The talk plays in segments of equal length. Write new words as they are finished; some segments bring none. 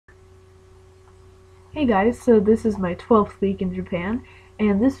Hey guys, so this is my 12th week in Japan,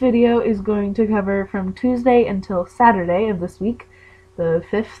 and this video is going to cover from Tuesday until Saturday of this week, the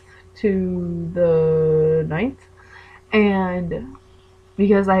 5th to the 9th, and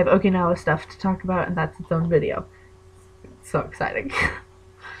because I have Okinawa stuff to talk about, and that's its own video. It's so exciting.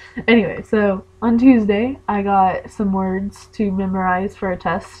 Anyway, so on Tuesday, I got some words to memorize for a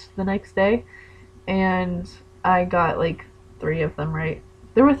test the next day, and I got like 3 of them right.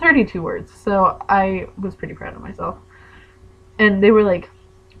 There were 32 words, so I was pretty proud of myself. And they were like,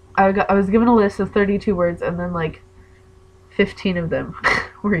 I was given a list of 32 words, and then like 15 of them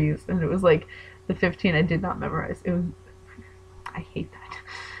were used, and it was like the 15 I did not memorize. It was I hate that.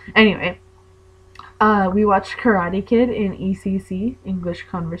 Anyway, we watched Karate Kid in ECC, English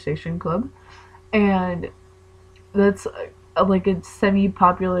Conversation Club, and that's like a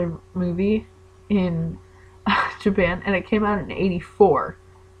semi-popular movie in Japan, and it came out in '84.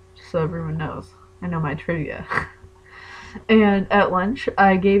 Just so everyone knows, I know my trivia. And at lunch,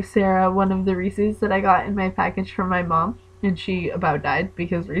 I gave Sarah one of the Reese's that I got in my package from my mom, and she about died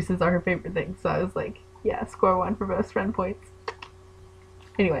because Reese's are her favorite thing. So I was like, yeah, score one for best friend points.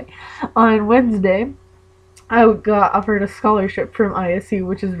 Anyway, on Wednesday, I got offered a scholarship from ISU,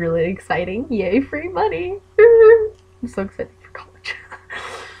 which is really exciting. Yay, free money! I'm so excited for college.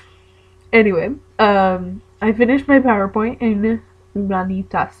 Anyway, I finished my PowerPoint in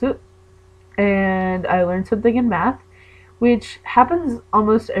Umanitasu, and I learned something in math, which happens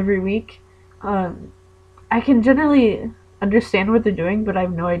almost every week. Um, I can generally understand what they're doing, but I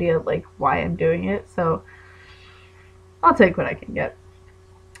have no idea like why I'm doing it. So I'll take what I can get.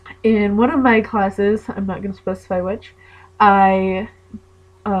 In one of my classes, I'm not going to specify which, I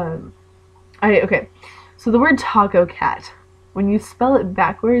um, okay. So the word taco cat, when you spell it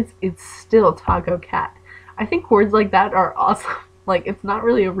backwards, it's still taco cat. I think words like that are awesome. Like it's not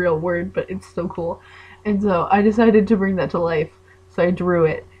really a real word, but it's still cool. And so I decided to bring that to life. So I drew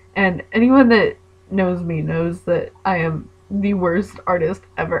it. And anyone that knows me knows that I am the worst artist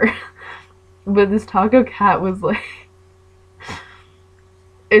ever. But this taco cat was like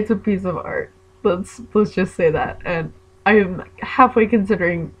it's a piece of art. Let's just say that. And I am halfway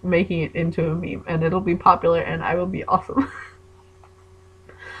considering making it into a meme, and it'll be popular, and I will be awesome.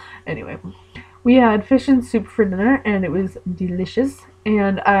 Anyway, we had fish and soup for dinner, and it was delicious.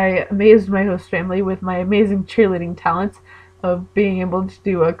 And I amazed my host family with my amazing cheerleading talents of being able to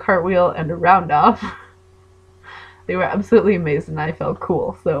do a cartwheel and a roundoff. They were absolutely amazed, and I felt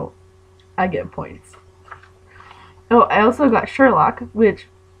cool, so I get points. Oh, I also got Sherlock, which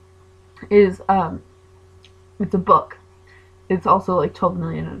is it's a book. It's also like 12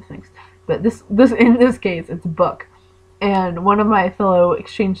 million other things, but this in this case it's a book. And one of my fellow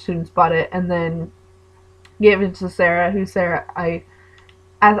exchange students bought it and then gave it to Sarah, who Sarah I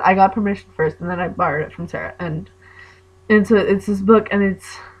got permission first, and then I borrowed it from Sarah. And so it's this book, and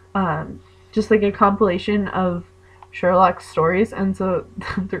it's just like a compilation of Sherlock's stories, and so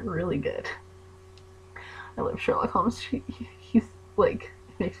they're really good. I love Sherlock Holmes. He's like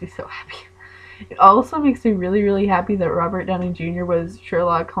makes me so happy. It also makes me really, really happy that Robert Downey Jr. was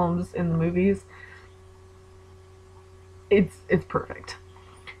Sherlock Holmes in the movies. It's perfect.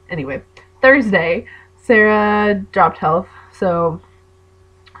 Anyway, Thursday, Sarah dropped health, so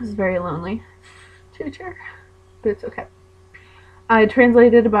I was very lonely. Choo-choo. But it's okay. I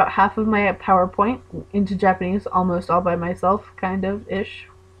translated about half of my PowerPoint into Japanese, almost all by myself, kind of ish,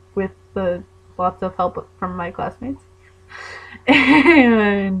 with the lots of help from my classmates.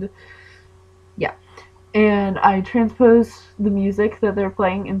 And yeah, and I transposed the music that they're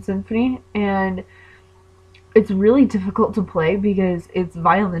playing in symphony, and it's really difficult to play because it's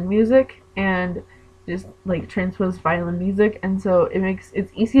violin music and just like transposed violin music, and so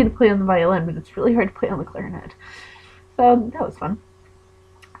it's easy to play on the violin, but it's really hard to play on the clarinet. So that was fun.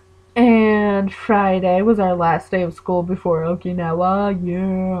 And Friday was our last day of school before Okinawa.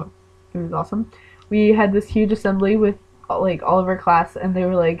 Yeah, it was awesome. We had this huge assembly with like all of our class, and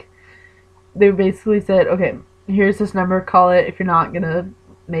they basically said, okay, here's this number, call it. If you're not gonna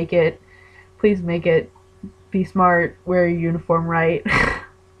make it, please make it. Be smart, wear your uniform right.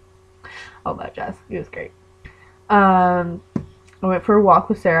 All that jazz. It was great. Um, I went for a walk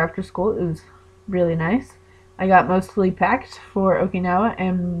with Sarah after school. It was really nice. I got mostly packed for Okinawa,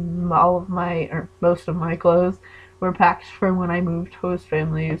 and most of my clothes were packed from when I moved host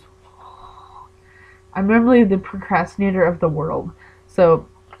families. I'm normally the procrastinator of the world, so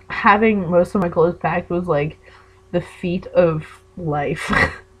having most of my clothes packed was like the feat of life.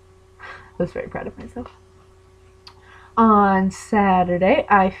 I was very proud of myself. On Saturday,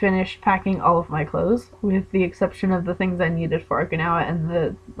 I finished packing all of my clothes, with the exception of the things I needed for Okinawa and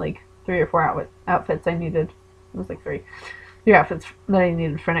the like 3 or 4 outfits I needed. It was like three outfits that I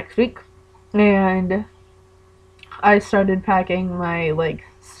needed for next week. And I started packing my like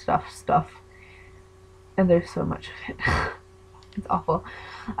stuff, and there's so much of it. It's awful.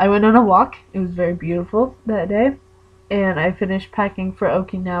 I went on a walk. It was very beautiful that day, and I finished packing for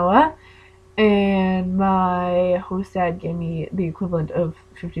Okinawa. And my host dad gave me the equivalent of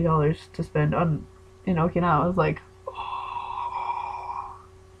 $50 to spend on in Okinawa. I was like, oh.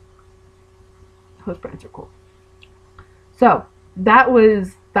 Host parents are cool. So that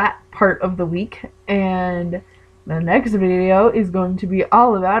was that part of the week, and the next video is going to be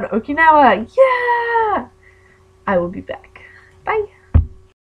all about Okinawa. Yeah! I will be back. Bye!